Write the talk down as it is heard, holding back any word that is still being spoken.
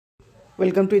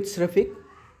Welcome to It's Rafiq.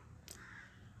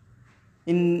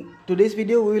 In today's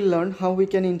video, we will learn how we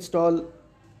can install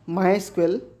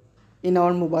MySQL in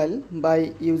our mobile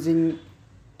by using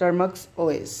Termux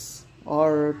OS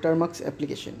or Termux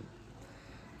application.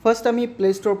 First, আমি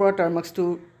Play Store পৰা Termux to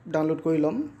download কৰি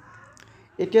ল'ম।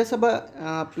 এতিয়া চাবা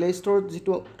Play Store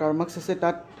যিটো Termux আছে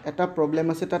তাত এটা প্ৰবলেম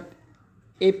আছে তাত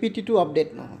APT টো আপডেট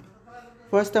নহয়।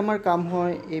 ফাৰ্স্ট আমাৰ কাম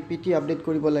হয় APT আপডেট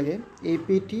কৰিব লাগে।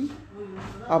 APT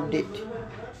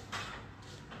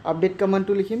আপডেট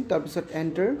কমাণ্ডটো লিখিম তাৰপিছত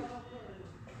এন্টাৰ।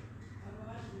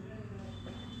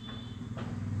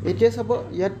 এতিয়া চাব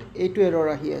ইয়াত এইটো এৰৰ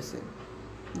আহি আছে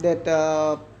that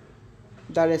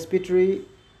the repository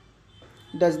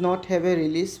does not have a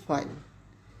release file.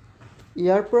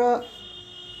 ইয়াৰ পৰা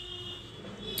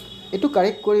এটো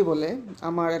কাৰেক্ট কৰিবলে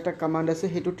আমাৰ এটা কমান্ড আছে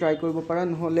হেতু ট্ৰাই কৰিব পাৰা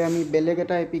নহলে আমি বেলেগ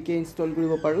এটা APK ইনষ্টল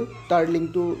কৰিব পাৰো তাৰ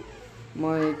লিংকটো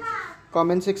মই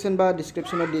কমেন্ট সেকশন বা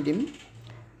ডেসক্ৰিপচনত দি দিম।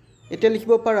 এটা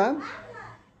লিখিব পাৰা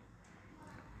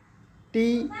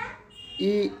TERMUX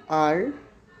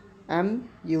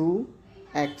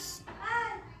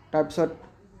তাৰপিছত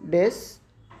ডেস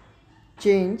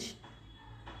চেঞ্জ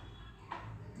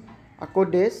আকৌ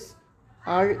ডেস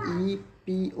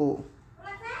REPO।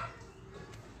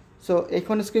 সো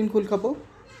এখন স্ক্ৰিন খুল খাব।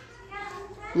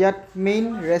 ইয়াত মেইন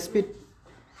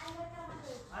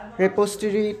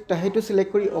ৰেপজিটৰি তাহেটো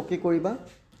সিলেক্ট কৰি ওকে কৰিবা।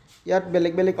 ইয়াত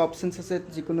বেলেগ বেলেগ অপশনস আছে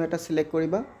যিকোনো এটা সিলেক্ট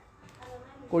কৰিবা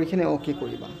কৰিখনে ওকে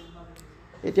কৰিবা।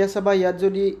 এতিয়া চাবা ইয়াত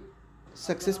যদি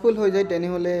সাকসেসফুল হৈ যায় তেনে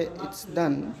হলে ইটস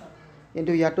ডান।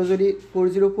 কিন্তু ইয়াতো যদি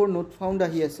 404 নোট ফাউন্ড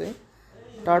আহি আছে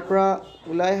তাৰ পৰা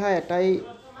উলাই হা এটাই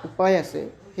উপায় আছে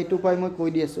হেতু উপায় মই কৈ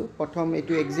দি আছো। প্ৰথম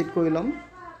এটো এক্সিট কৰি লম।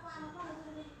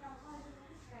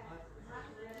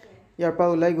 ইয়াৰ পৰা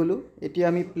উলাই গলো। এতিয়া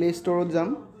আমি প্লে ষ্টৰত যাম।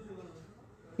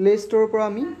 প্লে ষ্টৰৰ পৰা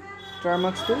আমি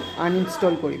Termux টো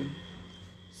আনইনষ্টল কৰিম।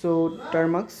 সো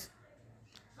Termux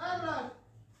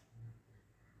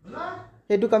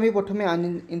হেতুক আমি প্ৰথমে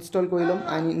আনইনষ্টল কৰি লম।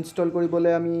 আনইনষ্টল কৰিবলে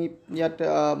আমি ইয়াত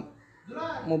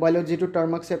মোবাইলত যেটো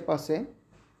Termux এপ আছে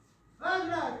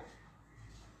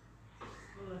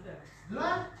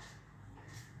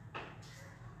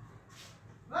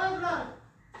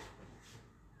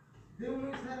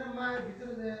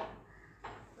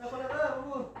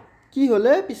কি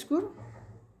হলে পিস্কুৰ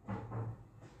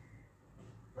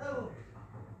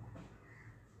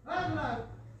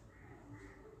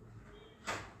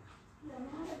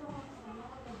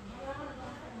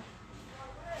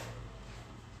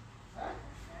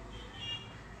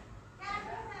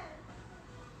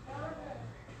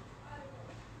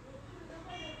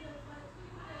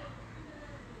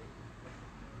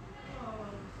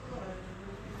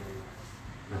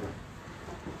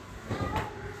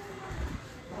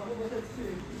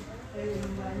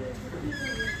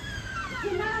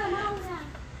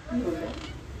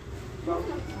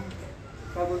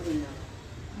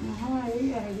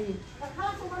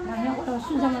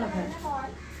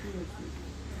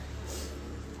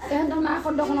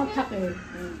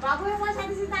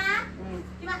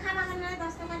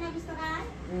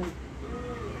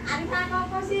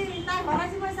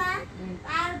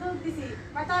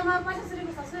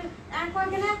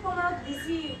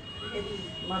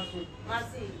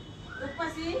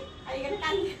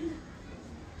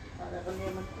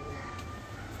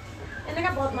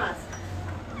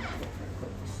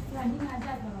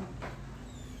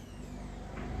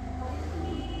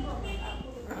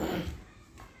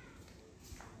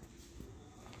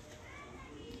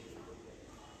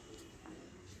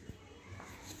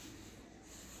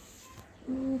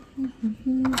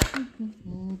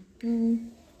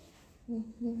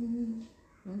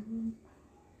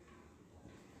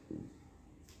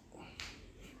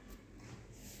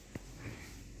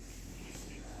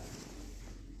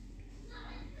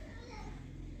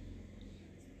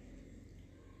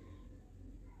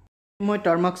মই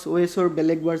Termux OS or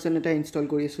বেলেগ ভাৰ্সন এটা ইনষ্টল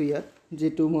কৰিছো ইয়াত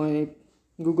যেটো মই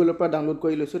গুগলৰ পৰা ডাউনলোড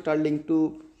কৰি লৈছো তাৰ লিংকটো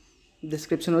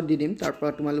ডেসক্ৰিপচনত দি দিম তাৰ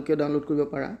পৰা তোমালোকে ডাউনলোড কৰিব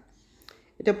পাৰা।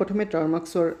 এটা প্ৰথমে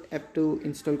Termuxৰ এপটো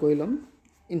ইনষ্টল কৰি লম।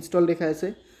 ইনষ্টল দেখাই আছে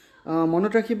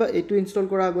মনত ৰাখিবা এটো ইনষ্টল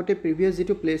কৰা আগতে প্ৰিভিয়াস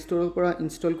যেটো প্লে ষ্টৰৰ পৰা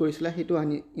ইনষ্টল কৰিছিলা হেতু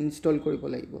ইনষ্টল কৰিব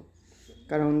লাগিব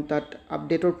কাৰণ তাত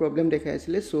আপডেটৰ প্ৰবলেম দেখাই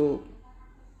আছিল। সো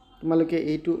তোমালোকে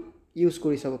এইটো ইউজ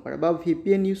কৰি চাব পাৰা বা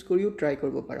VPN ইউজ কৰিও ট্ৰাই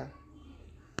কৰিব পাৰা।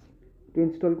 to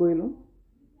install কৰিলো।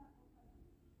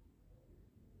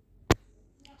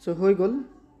 সো হৈ গল।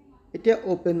 এতিয়া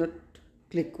ওপেনত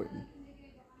ক্লিক কৰিম।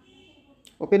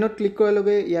 ওপেনত ক্লিক কৰাৰ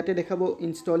লগে ইয়াতে দেখাব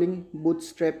ইনষ্টলিং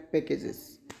বুটস্ট্ৰ্যাপ প্যাকেজেস।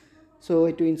 সো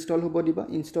এটো ইনষ্টল হ'ব দিবা।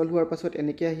 ইনষ্টল হোৱাৰ পাছত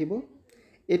এনেকৈ আহিব।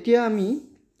 এতিয়া আমি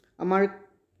আমাৰ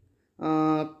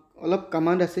অলপ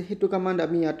কমান্ড আছে হেতু কমান্ড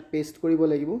আমি ইয়াত পেস্ট কৰিব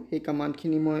লাগিব এই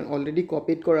কমান্ডখিনি মই অলৰেডি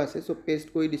কপিড কৰা আছে সো পেস্ট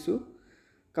কৰি দিছো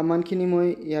কমান্ডখিনি মই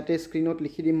ইয়াতে স্ক্ৰিনত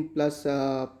লিখি দিম প্লাস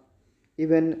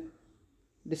ইভেন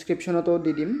ডেসক্ৰিপচনতো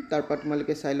দি দিম তাৰপৰা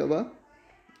তোমালোকে চাই লবা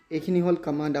এইখিনি হল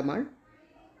কমান্ড আমাৰ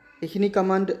এইখিনি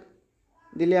কমান্ড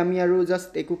দিলে আমি আৰু জাস্ট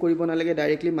একো কৰিব নালাগে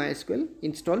ডাইৰেক্টলি MySQL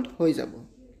ইনষ্টলড হৈ যাব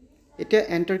এতিয়া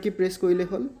এন্টাৰ কি প্ৰেছ কৰিলে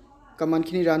হল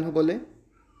কমান্ডখিনি ৰান হ'বলে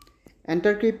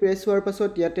এন্টাৰ কি প্ৰেছ হোৱাৰ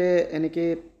পাছত ইয়াতে এনেকে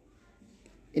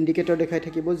ইন্ডিকেটৰ দেখাই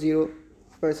থাকিব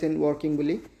 0% working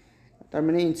বুলি তাৰ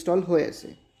মানে ইনষ্টল হৈ আছে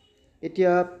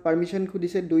এতিয়া permission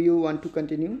খুদিছে do U want to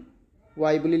continue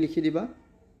y বুলি লিখি দিবা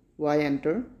y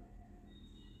enter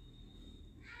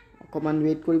অকমান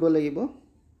ওয়েট কৰিব লাগিব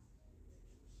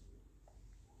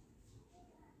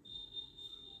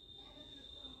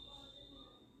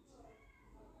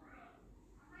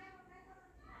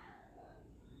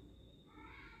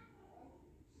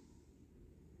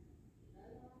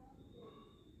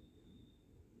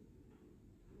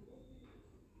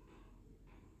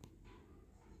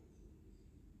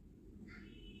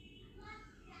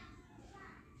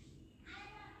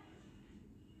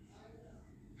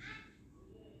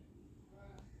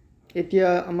এতিয়া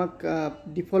আমাক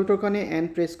ডিফল্টৰ কাৰণে n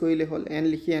প্ৰেছ কৰিলে হল n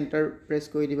লিখি এন্টাৰ প্ৰেছ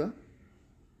কৰি দিবা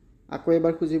আকৌ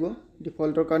এবাৰ খুজিব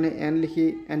ডিফল্টৰ কাৰণে n লিখি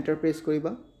এন্টাৰ প্ৰেছ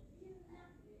কৰিবা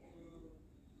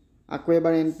আকৌ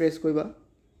এবাৰ n প্ৰেছ কৰিবা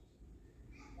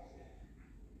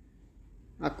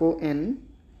আকৌ n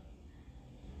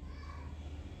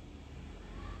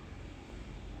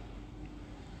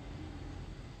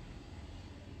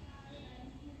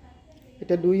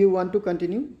এটা do you want to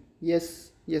continue yes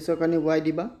yesৰ কাৰণে y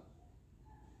দিবা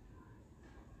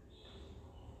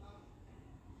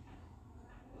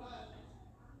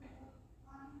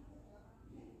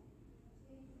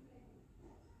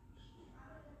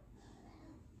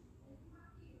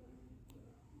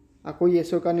আকৌ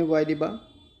yesৰ কাৰণে y দিবা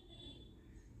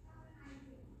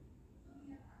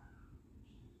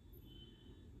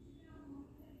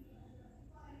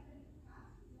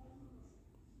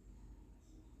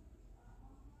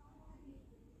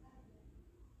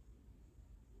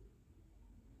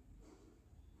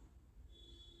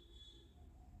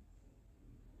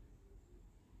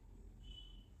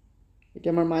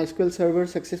এতিয়া আমাৰ MySQL server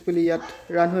successfully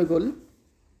ইয়াত ৰান হৈ গল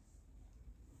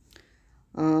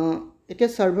এতিয়া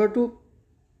সাৰ্ভাৰটো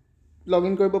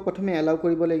লগইন কৰিব প্ৰথমে এলাউ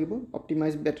কৰিব লাগিব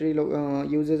অপটিমাইজ ব্যাটাৰি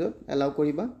ইউজেজত এলাউ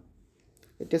কৰিবা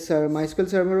এতিয়া MySQL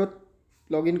serverত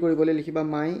লগইন কৰিবলৈ লিখিবা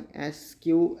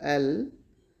MySQL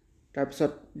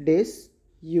তাৰপিছত dash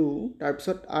u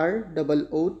তাৰপিছত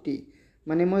ROOT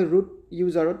মানে মই root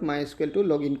userত MySQL টো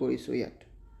লগইন কৰিছো ইয়াত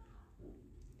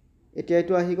এতিয়া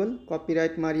এটো আহি গল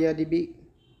কপিৰাইট MariaDB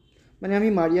মানে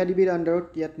আমি MariaDBৰ আন্ডাৰত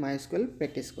ইয়াত MySQL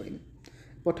প্ৰেক্টিস কৰিম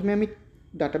প্ৰথমে আমি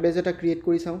database এটা ক্ৰিয়েট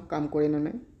কৰি চাও কাম কৰে না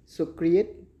নাই সো ক্ৰিয়েট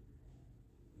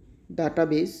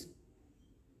database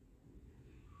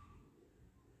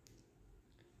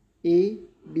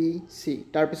ABC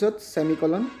তাৰপিছত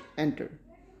সেমিকলন এন্টাৰ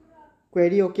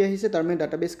query okay আহিছে তাৰ মানে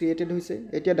database created হৈছে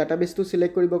এতিয়া database টো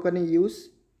সিলেক্ট কৰিব কাৰণে use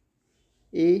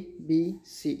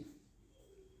ABC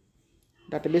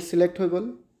database select হৈ গল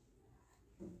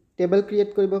table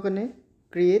create কৰিব কাৰণে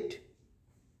create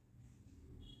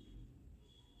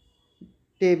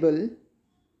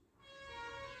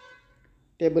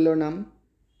tableৰ নাম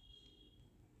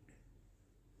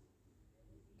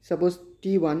suppose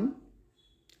t1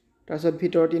 তাৰপিছত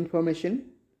ভিতৰত information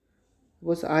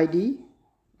suppose id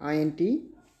int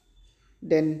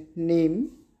then name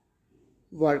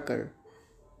worker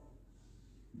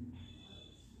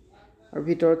আৰু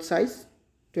ভিতৰত size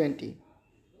 20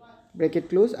 bracket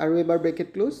close আৰু এবাৰ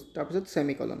bracket close তাৰপিছত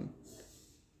semicolon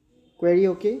query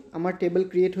okay আমাৰ টেবল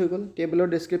ক্ৰিয়েট হৈ গল টেবলৰ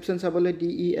ডেসক্ৰিপচন চাবলৈ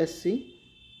desc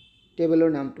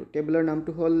টেবলৰ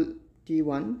নামটো হল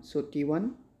t1 so t1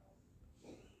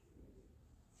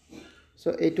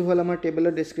 so এইটো হল আমাৰ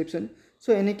টেবলৰ ডেসক্ৰিপচন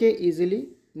so এনেকে ইজিলি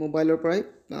মোবাইলৰ পৰাই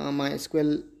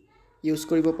MySQL ইউজ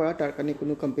কৰিব পাৰা তাৰ কাৰণে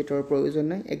কোনো কম্পিউটাৰৰ প্ৰয়োজন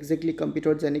নাই এক্স্যাক্টলি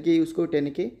কম্পিউটাৰত যেনেকৈ ইউজ কৰো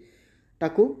তেনেকৈ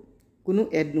তাকো কোনো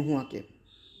এড নোহোৱাকে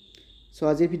সো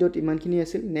আজিৰ ভিডিওত ইমানখিনি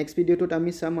আছিল নেক্সট ভিডিওটোত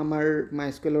আমি চাম আমাৰ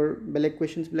MySQLৰ বেলেগ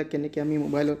কোৱেশ্চনছ বিলাক কেনেকৈ আমি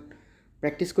মোবাইলত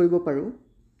প্ৰেক্টিস কৰিব পাৰো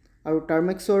আৰু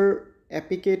Termux-ৰ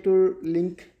এপিকেটোৰ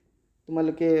লিংক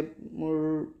তোমালোকে মোৰ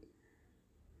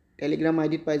টেলিগ্ৰাম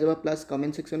আইডিত পাই যাবা প্লাস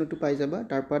কমেন্ট সেকশনতো পাই যাবা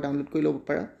তাৰ পৰা ডাউনলোড কৰি ল'ব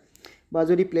পাৰা বা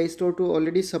যদি প্লে ষ্টৰটো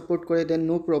অলৰেডি সাপোৰ্ট কৰে দেন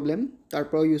নো প্ৰবলেম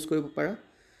তাৰ পৰা ইউজ কৰিব পাৰা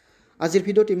আজিৰ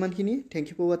ভিডিওত ইমানখিনি thank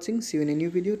U for watching C U in a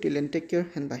new video টিল and tech care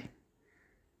and by